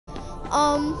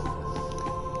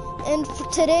And for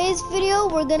today's video,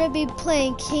 we're gonna be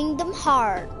playing Kingdom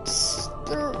Hearts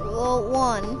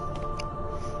 1.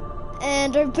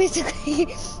 And basically,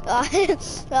 this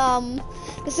is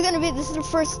the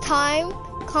first time.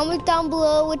 Comment down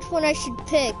below which one I should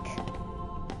pick.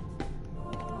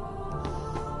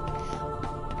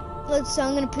 So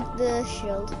I'm gonna pick the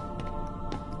shield.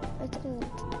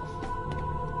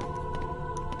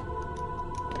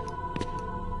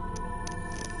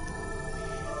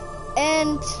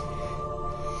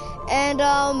 And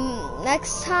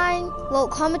next time, well,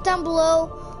 comment down below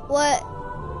what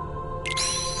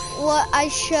I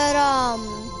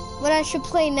should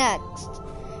play next.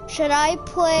 Should I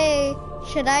play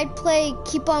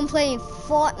keep on playing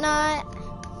Fortnite?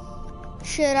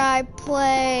 Should I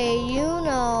play,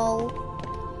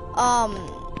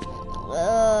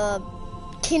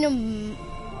 Kingdom,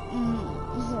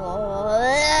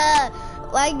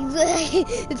 like,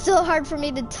 it's so hard for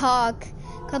me to talk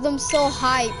because I'm so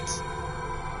hyped.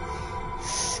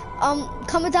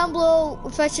 Comment down below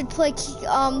if I should play,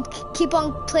 keep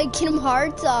on playing Kingdom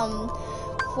Hearts,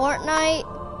 Fortnite,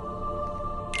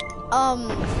 and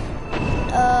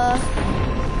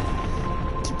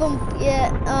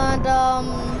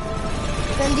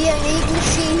then the Elite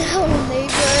Machine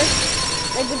later,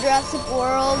 like the Jurassic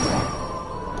World,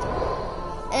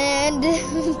 and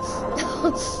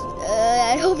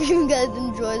I hope you guys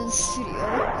enjoy this video.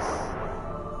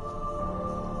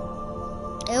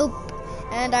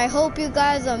 I hope you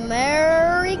guys a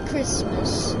Merry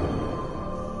Christmas,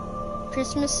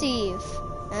 Christmas Eve,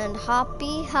 and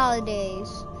Happy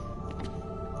Holidays.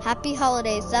 Happy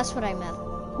Holidays, that's what I meant.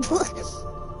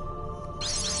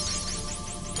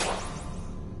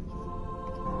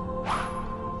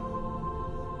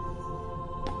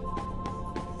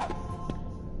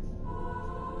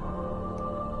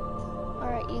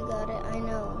 Alright, you got it, I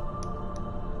know.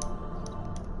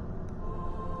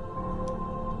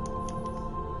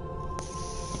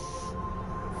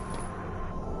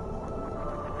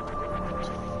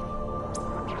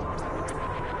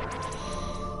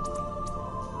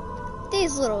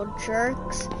 These little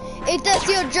jerks. Ain't that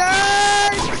you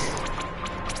jerks?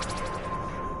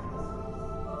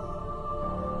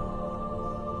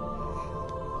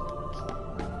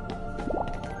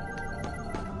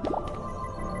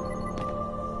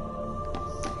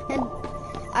 And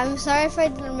I'm sorry if I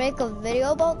didn't make a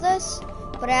video about this,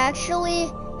 but I actually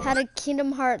had a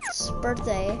Kingdom Hearts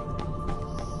birthday.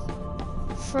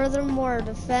 Furthermore,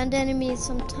 defend enemies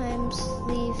sometimes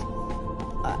leave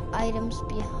items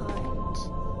behind.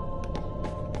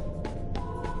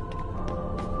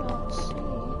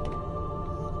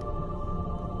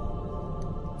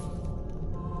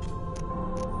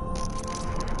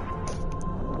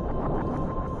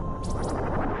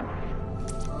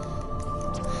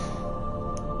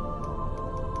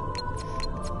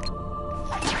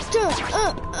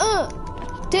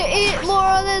 To eat more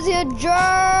of this, you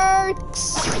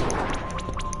jerks!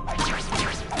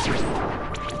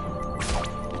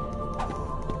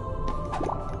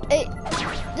 Hey,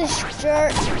 this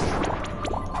jerk.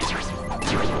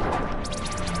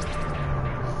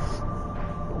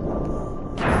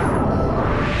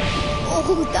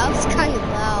 Oh, that was kind of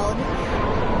loud.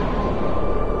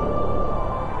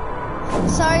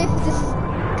 Sorry if this is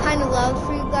kind of loud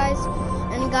for you guys.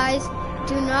 And guys,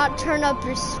 do not turn up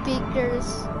your speakers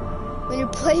when you're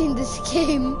playing this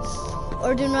game,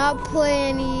 or do not play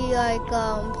any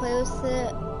play with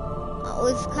it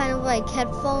with kind of like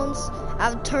headphones. I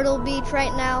have Turtle Beach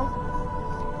right now,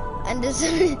 and this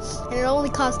and it only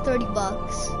costs $30.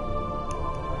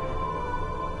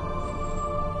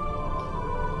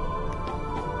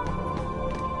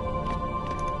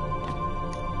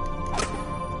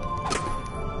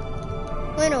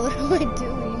 Wait, no, what am I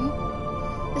doing?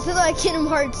 This is like Kingdom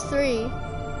Hearts 3.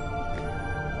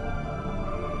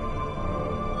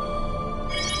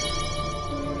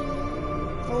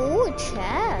 Oh,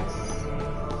 chest.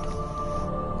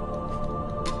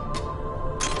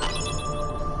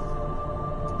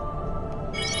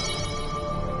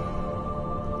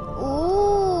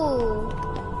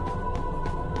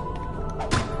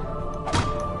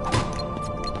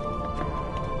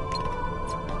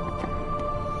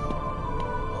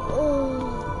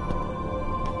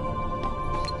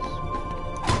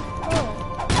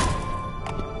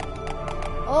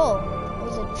 Oh, it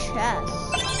was a chest.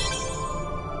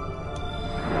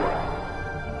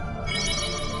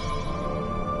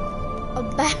 A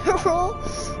barrel?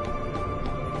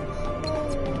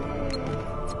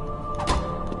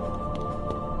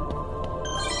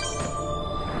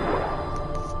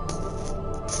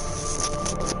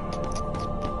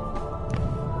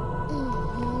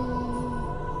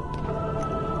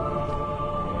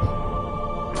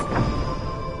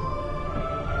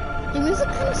 music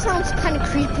kind of sounds kind of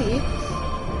creepy.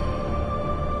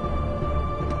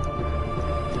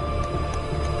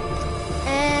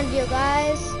 And you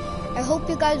guys, I hope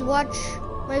you guys watch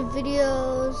my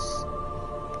videos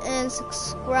and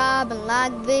subscribe and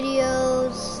like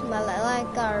videos.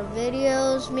 Like our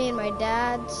videos, me and my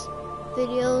dad's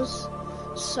videos.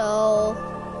 So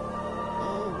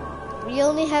we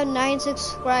only have 9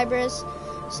 subscribers.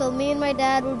 So me and my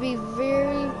dad would be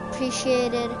very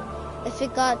appreciated if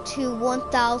it got to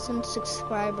 1,000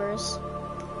 subscribers.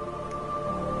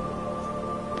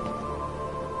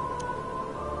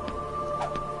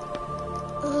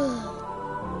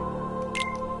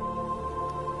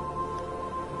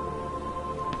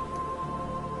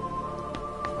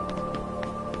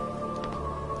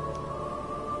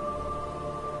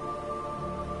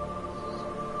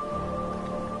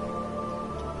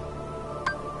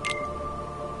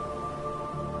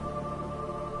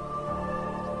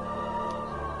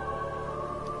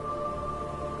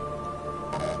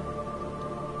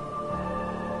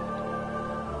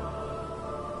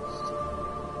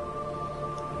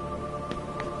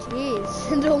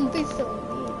 Jeez, don't be so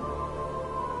mean.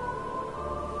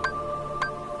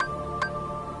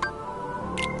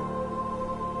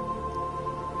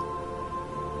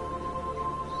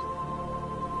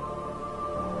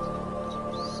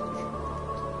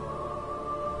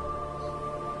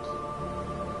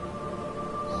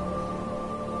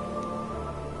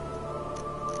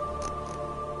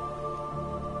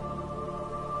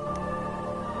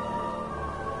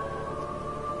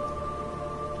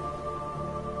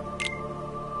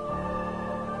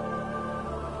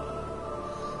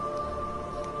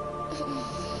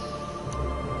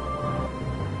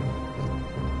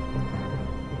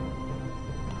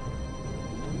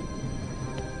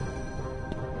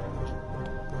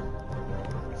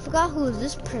 Forgot who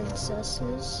this princess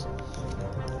is.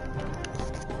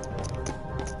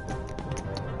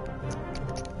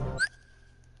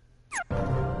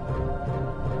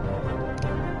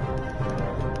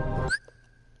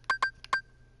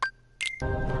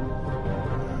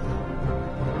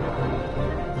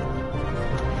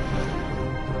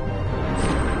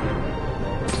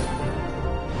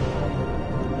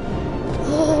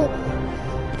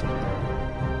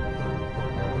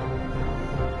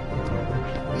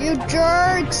 You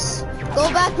jerks!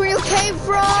 Go back where you came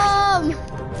from!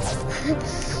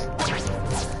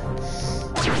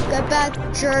 Get back,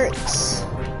 jerks.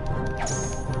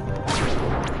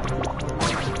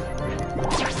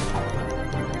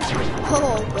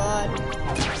 Oh god.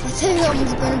 I think I'm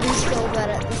gonna be so bad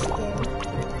at this game.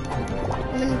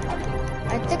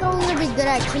 I think I'm gonna be good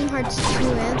at Kingdom Hearts 2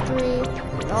 and 3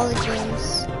 and all the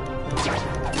games.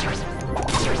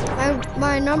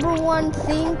 My number one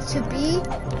thing to be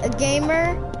a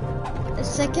gamer, the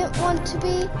second one to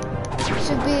be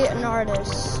an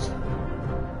artist.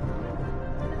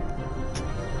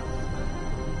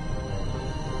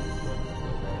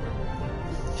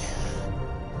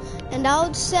 And I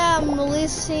would say I'm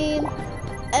releasing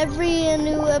every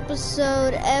new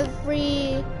episode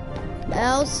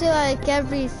I'll say like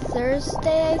every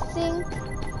Thursday, I think.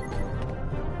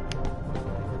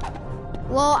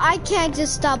 Well, I can't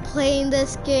just stop playing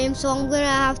this game, so I'm gonna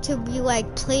have to be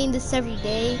like playing this every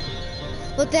day.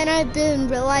 But then I've been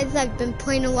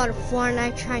playing a lot of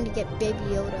Fortnite trying to get Baby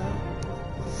Yoda.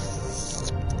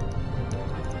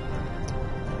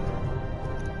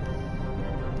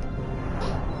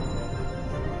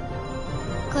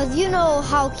 Cause you know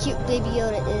how cute Baby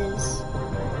Yoda is.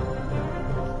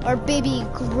 Or Baby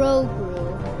Grogu.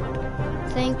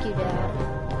 Thank you, Dad.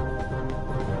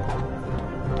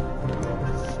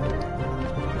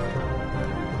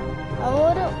 I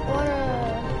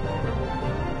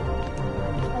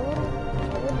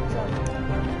wouldn't jump.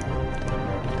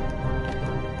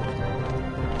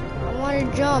 I wanna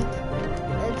jump.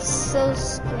 It's so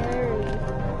scary.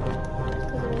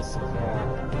 Look at this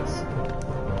cracks.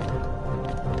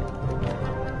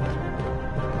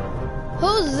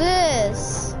 Who's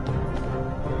this?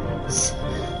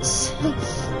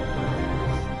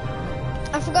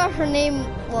 I forgot her name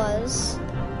was.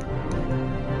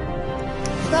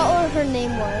 Forgot what her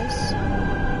name was.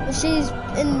 But she's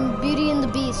in Beauty and the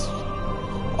Beast.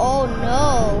 Oh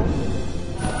no.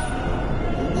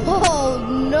 Oh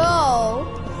no.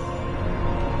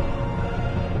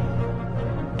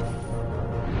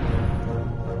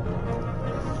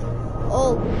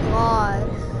 Oh god.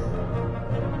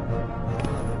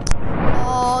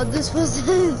 Oh, this was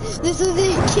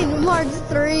in Kingdom Hearts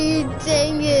 3.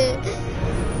 Dang it.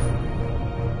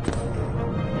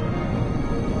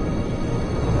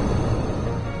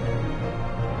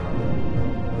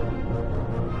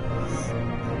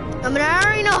 I mean, I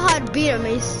already know how to beat him.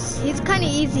 He's kind of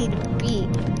easy to beat.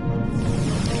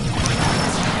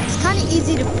 It's kind of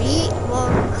easy to beat. Well,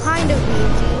 kind of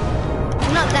easy.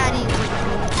 Not that easy to beat.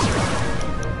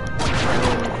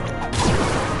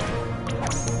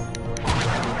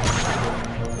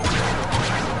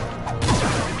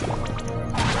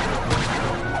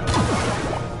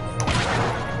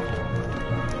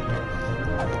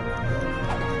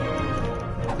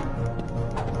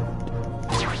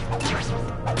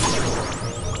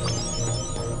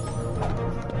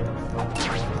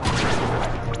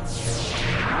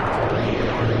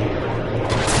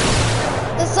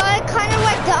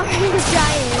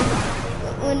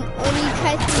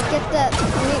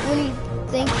 When he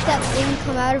thinks that thing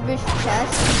come out of his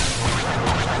chest.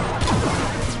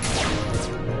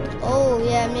 Oh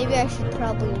yeah, maybe I should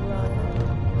probably run.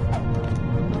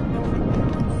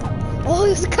 Oh,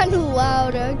 it's kind of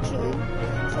loud actually.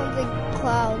 Sounds like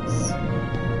clouds.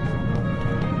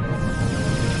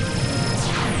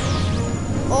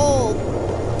 Oh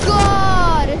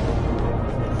God!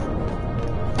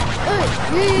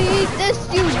 Eat this,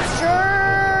 you jerk!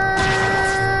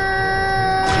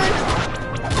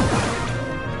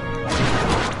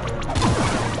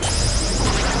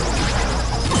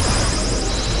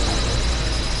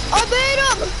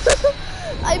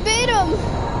 I bait him!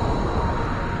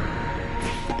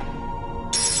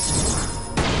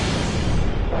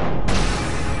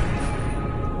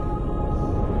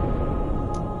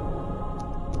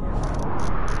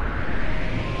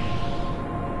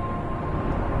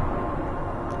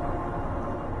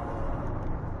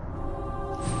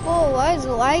 Whoa, why is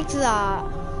it like that?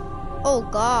 Oh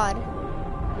God.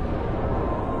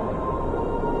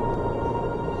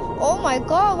 Oh my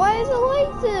God, why is it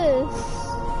like this?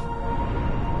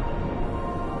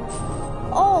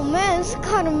 Oh man, it's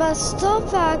kind of messed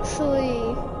up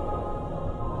actually.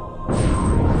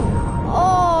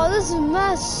 Oh, this is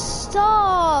messed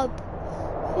up.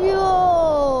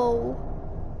 Yo.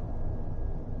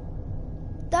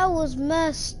 That was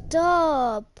messed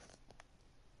up.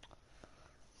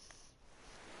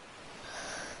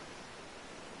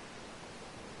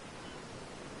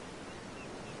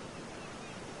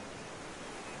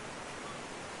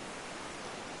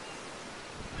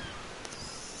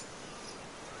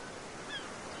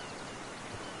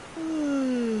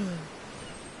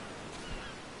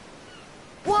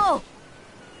 Whoa!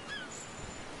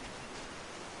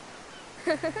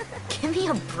 Give me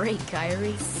a break,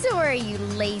 Kyrie. Sorry, you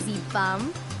lazy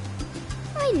bum.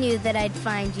 I knew that I'd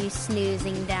find you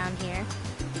snoozing down here.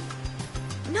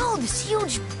 No, this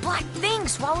huge black thing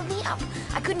swallowed me up.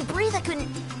 I couldn't breathe, I couldn't...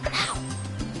 Ow!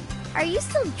 Are you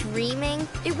still dreaming?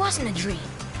 It wasn't a dream.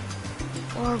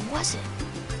 Or was it?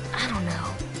 I don't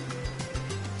know.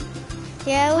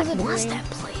 Yeah, it was a dream. What was that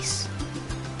place?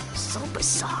 So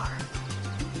bizarre.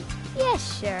 Yeah,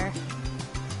 sure.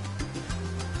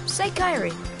 Say,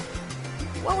 Kyrie,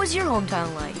 what was your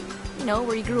hometown like? You know,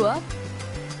 where you grew up?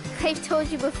 I've told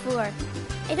you before.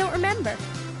 I don't remember.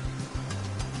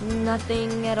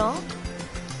 Nothing at all?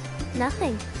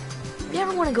 Nothing. You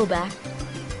ever want to go back?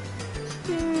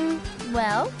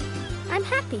 Well, I'm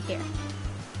happy here.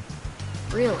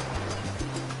 Really?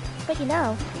 But you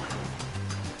know,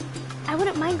 I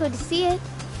wouldn't mind going to see it.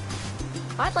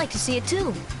 I'd like to see it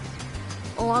too.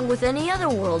 Along with any other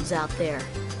worlds out there.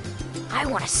 I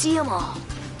want to see them all.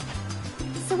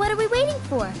 So what are we waiting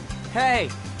for? Hey!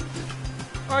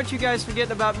 Aren't you guys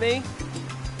forgetting about me?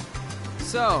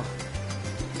 So,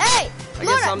 Hey! I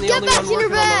guess I'm the get only back one in your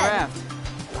working on the bed!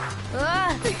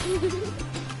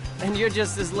 raft. And you're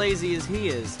just as lazy as he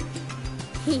is.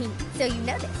 So you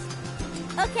know this.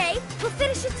 Okay, we'll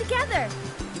finish it together.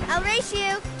 I'll race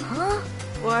you. Huh?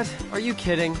 What? Are you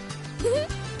kidding?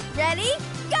 Ready?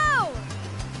 Go!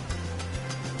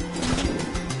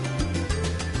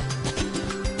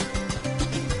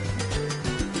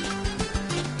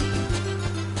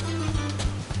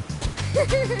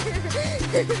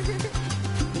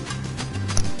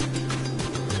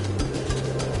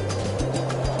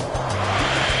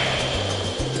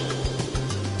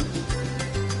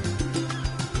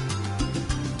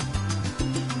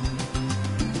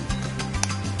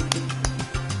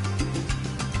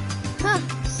 Huh,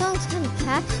 song's kind of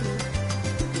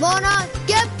catchy. Mona,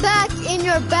 get back in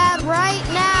your bed right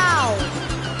now!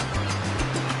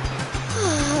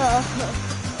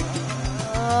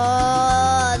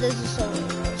 This is so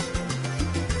interesting.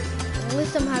 At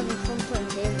least I'm having fun playing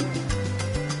games right now.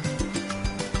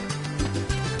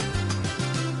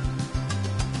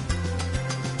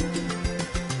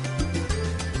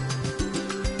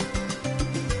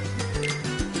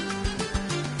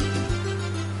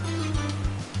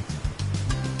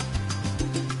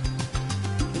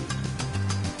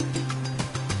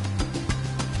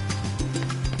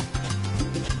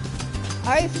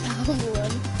 I found one.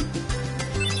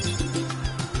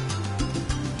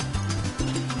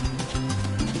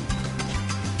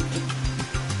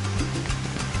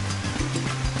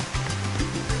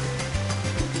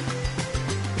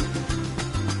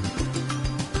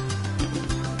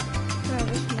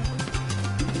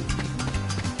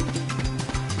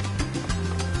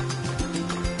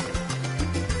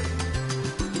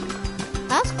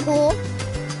 That's cool.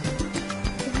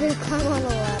 You can climb on a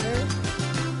ladder.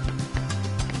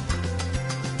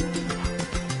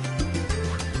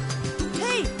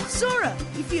 Hey, Sora,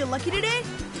 you feel lucky today?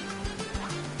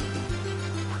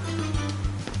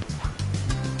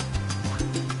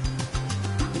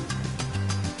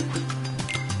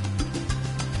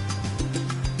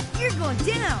 You're going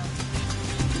down.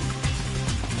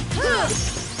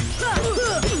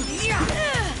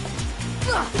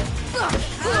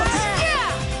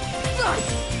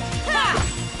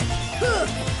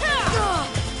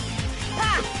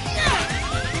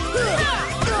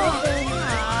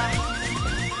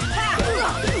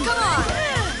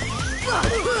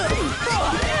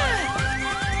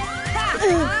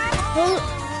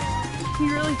 You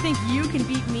really think you can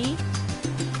beat me?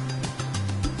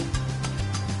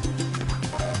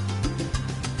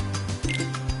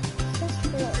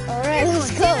 Alright,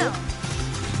 let's go.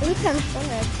 It's kind of fun.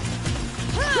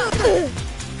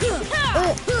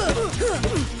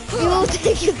 You don't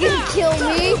think you can kill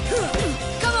me?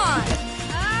 Come on!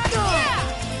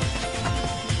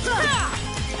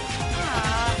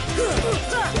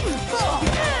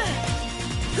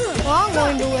 Well, I'm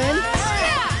going to win.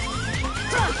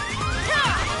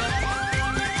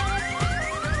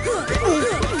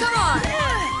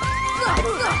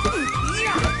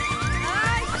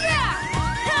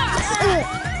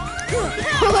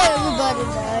 Come on! Everybody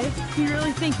die. You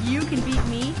really think you can beat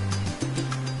me?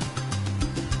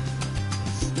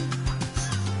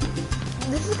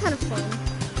 This is kind of fun.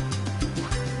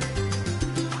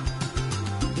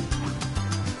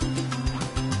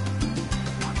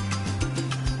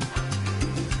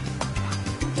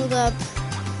 Hold up.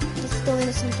 Just going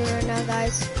to something right now,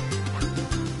 guys.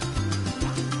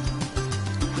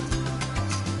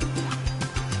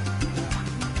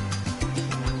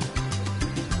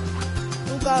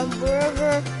 We got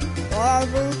burger,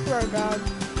 burger.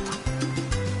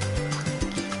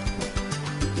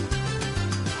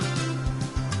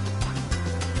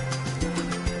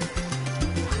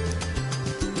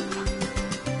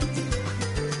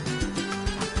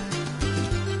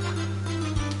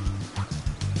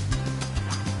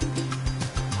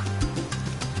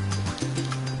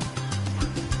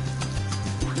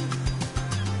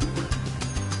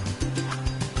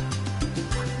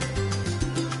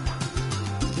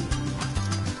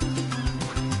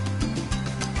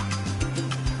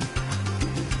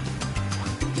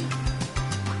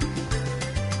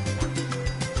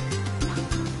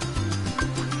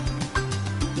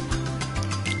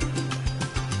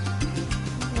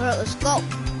 Alright, let's go.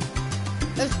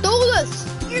 Let's do this.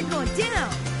 You're going down.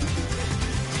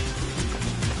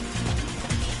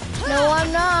 No,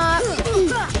 I'm not.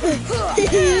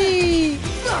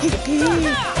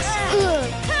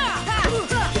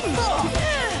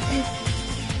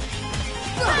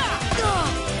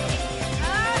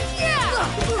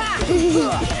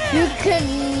 You can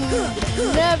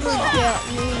never get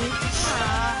me.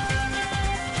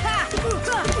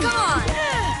 Come on!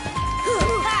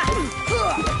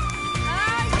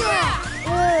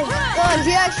 Oh God,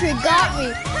 he actually got me.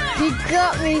 He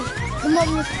got me. I'm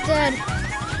almost dead.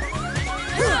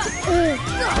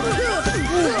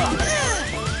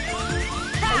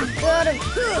 I got him.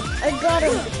 I got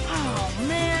him. Oh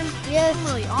man, Yes. I'm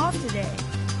really off today.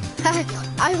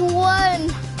 I won.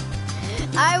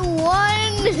 I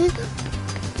won.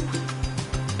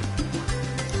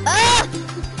 Ah!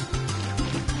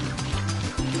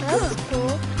 That's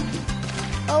cool.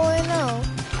 Oh, I know.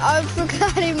 I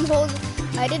forgot him holding.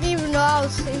 I didn't even know I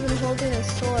was even holding a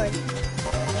sword.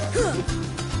 Oh.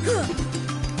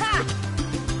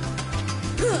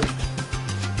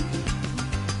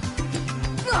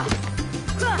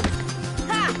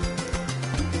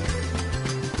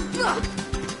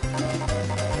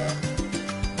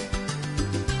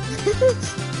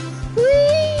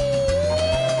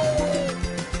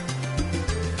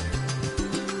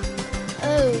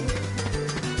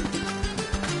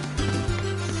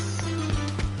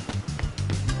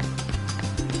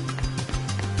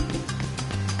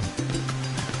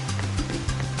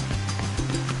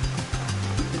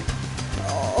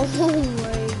 Oh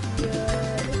my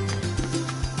God.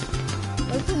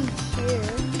 Nothing's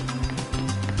here.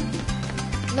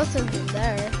 Nothing's in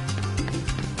there.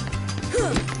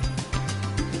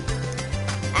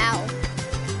 Ow.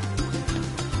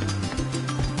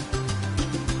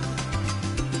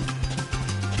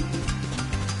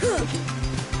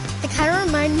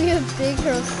 Big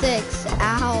Hero 6.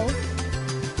 Ow.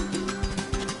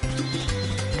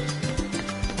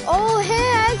 Oh,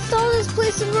 hey, I saw this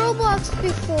place in Roblox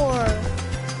before.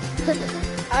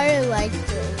 I liked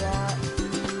it a lot.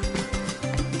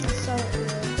 I saw it in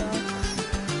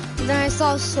Roblox. And then I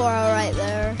saw Sora right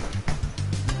there.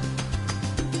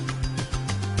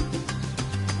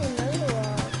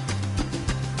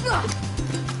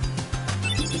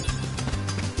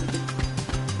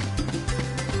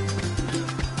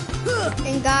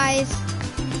 And guys,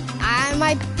 I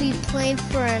might be playing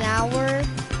for an hour.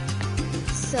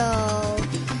 So,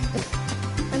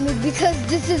 I mean, because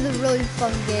this is a really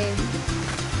fun game.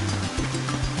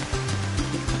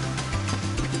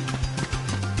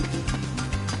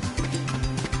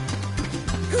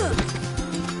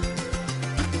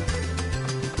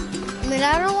 I mean,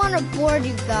 I don't want to bore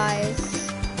you guys.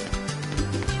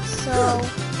 So,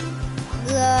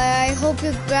 I hope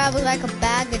you grab like a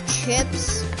bag of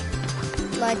chips.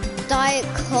 Like Diet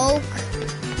Coke.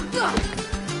 No,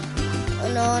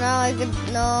 not a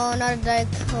Diet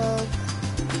Coke.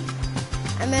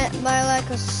 I meant buy like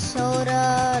a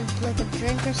soda, like a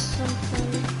drink or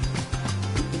something.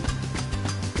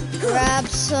 Grab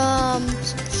some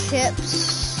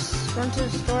chips. Run to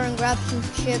the store and grab some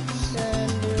chips,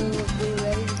 and you'll be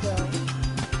ready to go.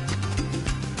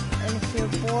 And if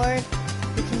you're bored,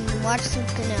 you can watch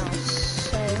something else.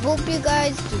 I hope you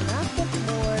guys do not get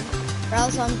bored. Or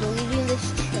else I'm deleting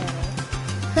this channel.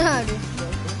 I'm just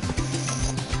joking.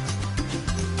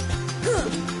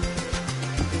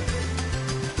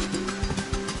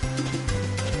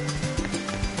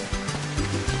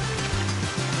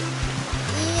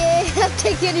 Yeah, I'm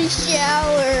taking a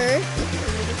shower.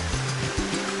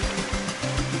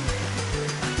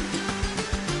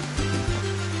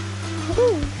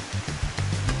 Ooh.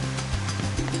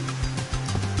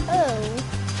 Oh.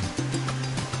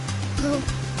 Oh.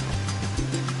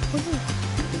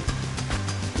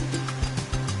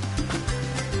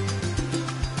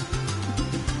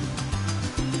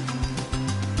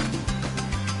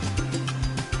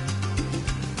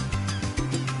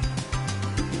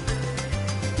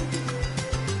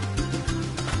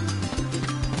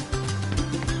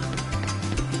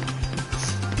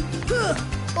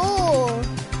 Oh,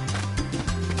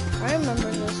 I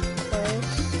remember this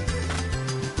place.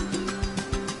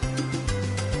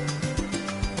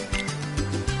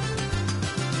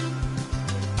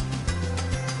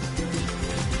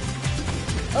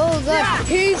 Oh God,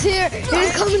 he's here!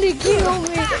 He's coming to kill me!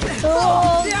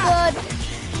 Oh God!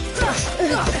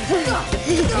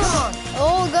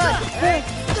 Oh God!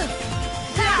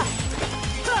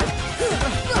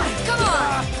 Come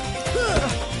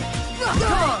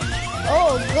on!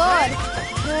 Oh God!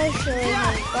 Actually, he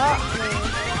got me.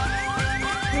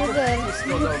 You're good. You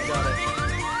still don't got it.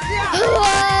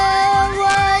 Oh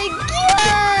my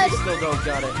God! You still don't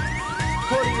got it.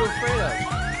 What are you afraid of?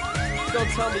 Don't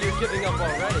tell me you're giving up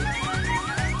already.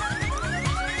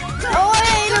 Oh, I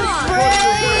ain't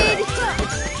afraid!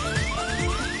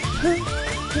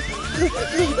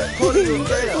 What are you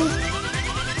afraid of?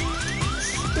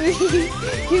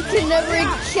 You can never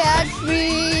catch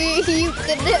me. You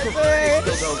can never.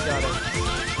 You still don't got it.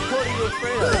 What are you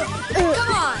afraid of? Come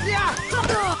on!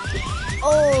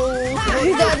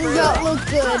 Oh, that does not look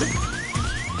good.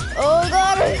 Oh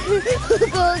God! Oh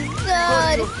What are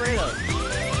God! you afraid of?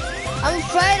 I'm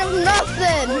afraid of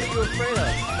nothing. What are you afraid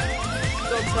of?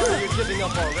 Don't tell me you're giving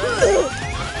up already.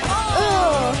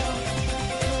 Oh.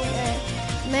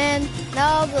 Man,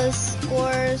 now the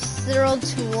score's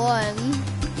 0-1.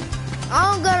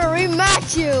 I'm gonna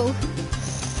rematch you.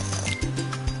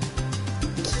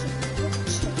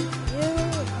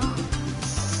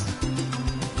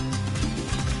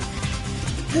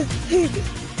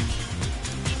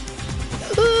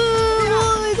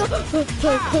 Oh my God. What are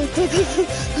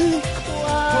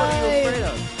you afraid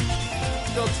of?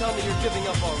 Don't tell me you're giving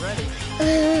up already.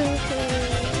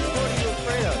 What are you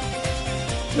afraid of?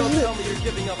 Don't tell me you're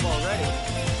giving up already.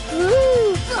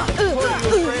 What are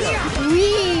you afraid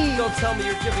of? Don't tell me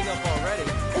you're giving up already.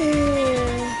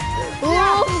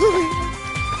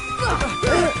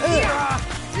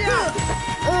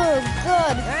 Oh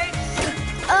God!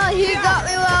 Oh, he got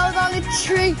me while I was on the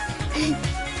tree.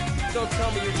 Don't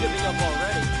tell me you're giving up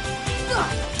already.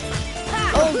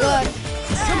 Oh God!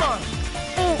 Come on!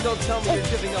 Don't tell me you're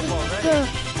giving up already.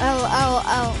 Ow! Ow!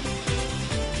 Ow!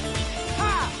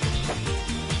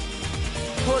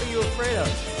 What are you afraid of?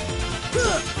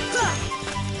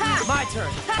 My turn.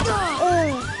 Oh.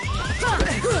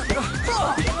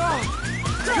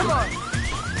 Come on.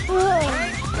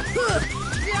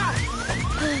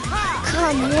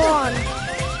 Come on!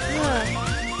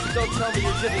 Don't tell me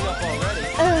you're giving up already.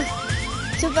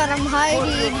 Too bad I'm What are you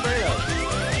hiding. afraid of?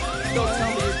 Don't tell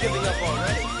me you're giving up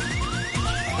already.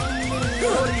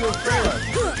 What are you afraid of?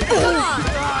 Come on!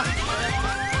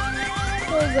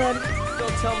 Oh god.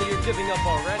 Don't tell me you're giving up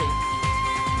already.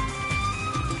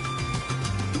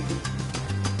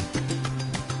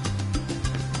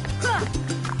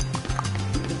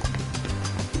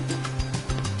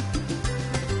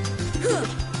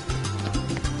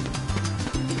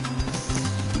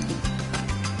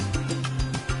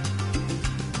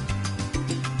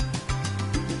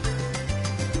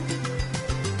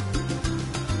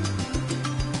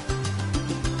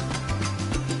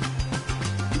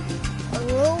 A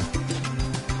rope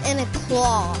and a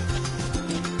claw.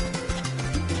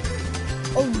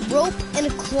 A rope and a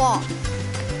claw.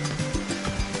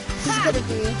 This is gonna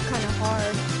be kind of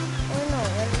hard. Oh no,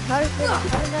 how did I not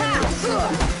see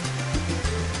that?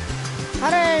 How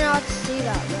did I not see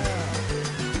that, bro?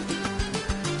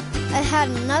 I had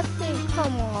nothing.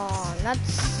 Come on, that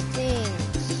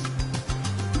stinks.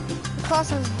 The claw has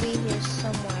to be here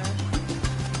somewhere.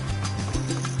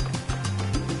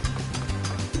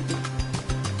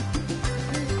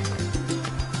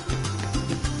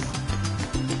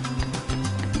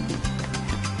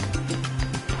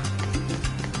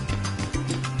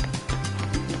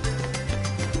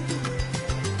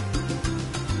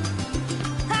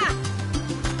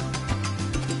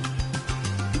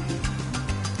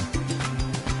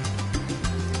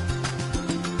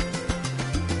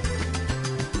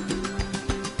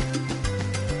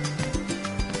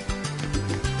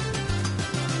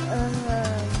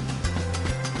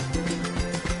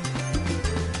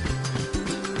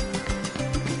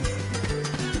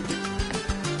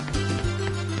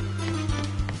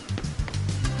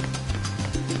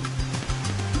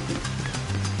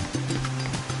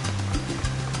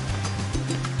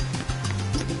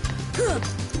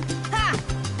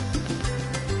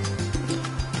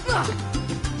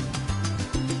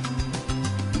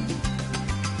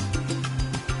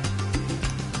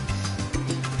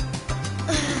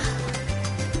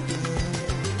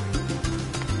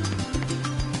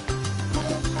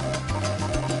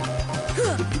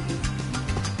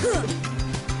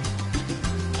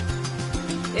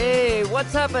 Hey,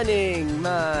 what's happening,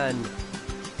 man?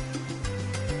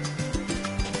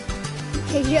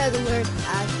 Yeah, the word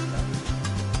ask.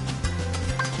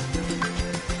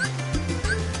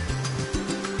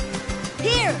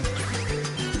 Here!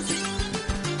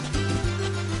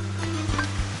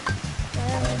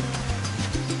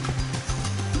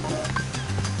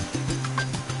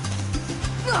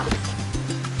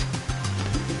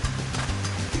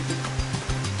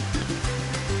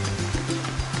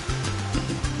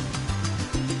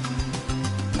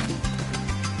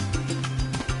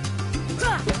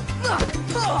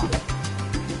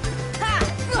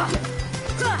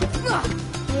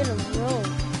 Need a rope.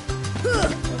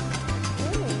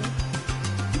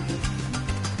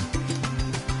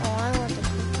 Oh, I want the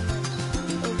coconuts.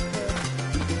 Okay.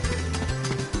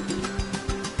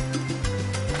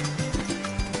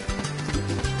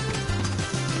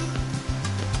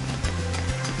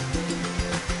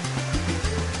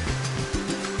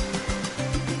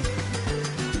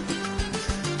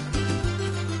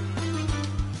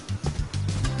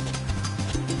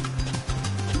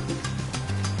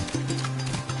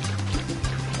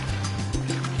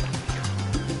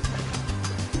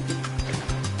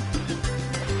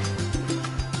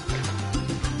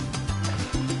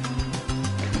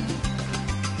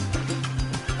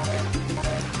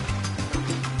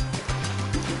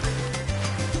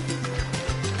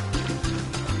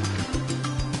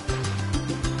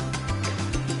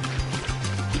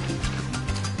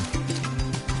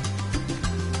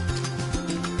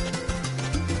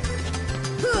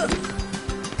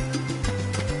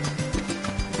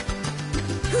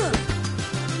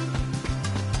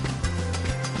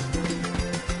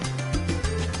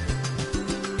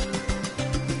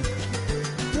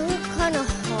 Kind of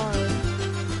hard.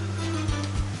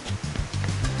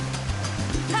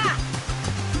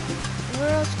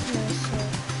 Where else can I sit?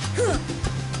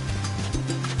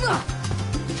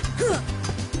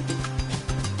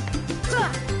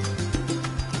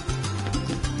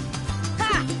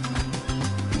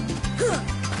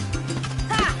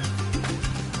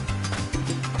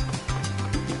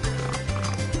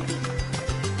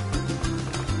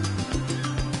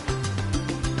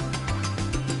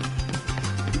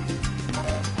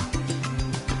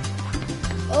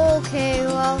 Okay,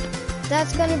 well,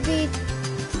 that's gonna be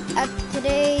at the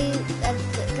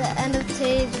end of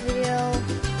today's video.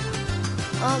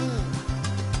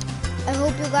 I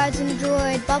hope you guys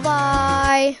enjoyed. Bye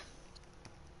bye.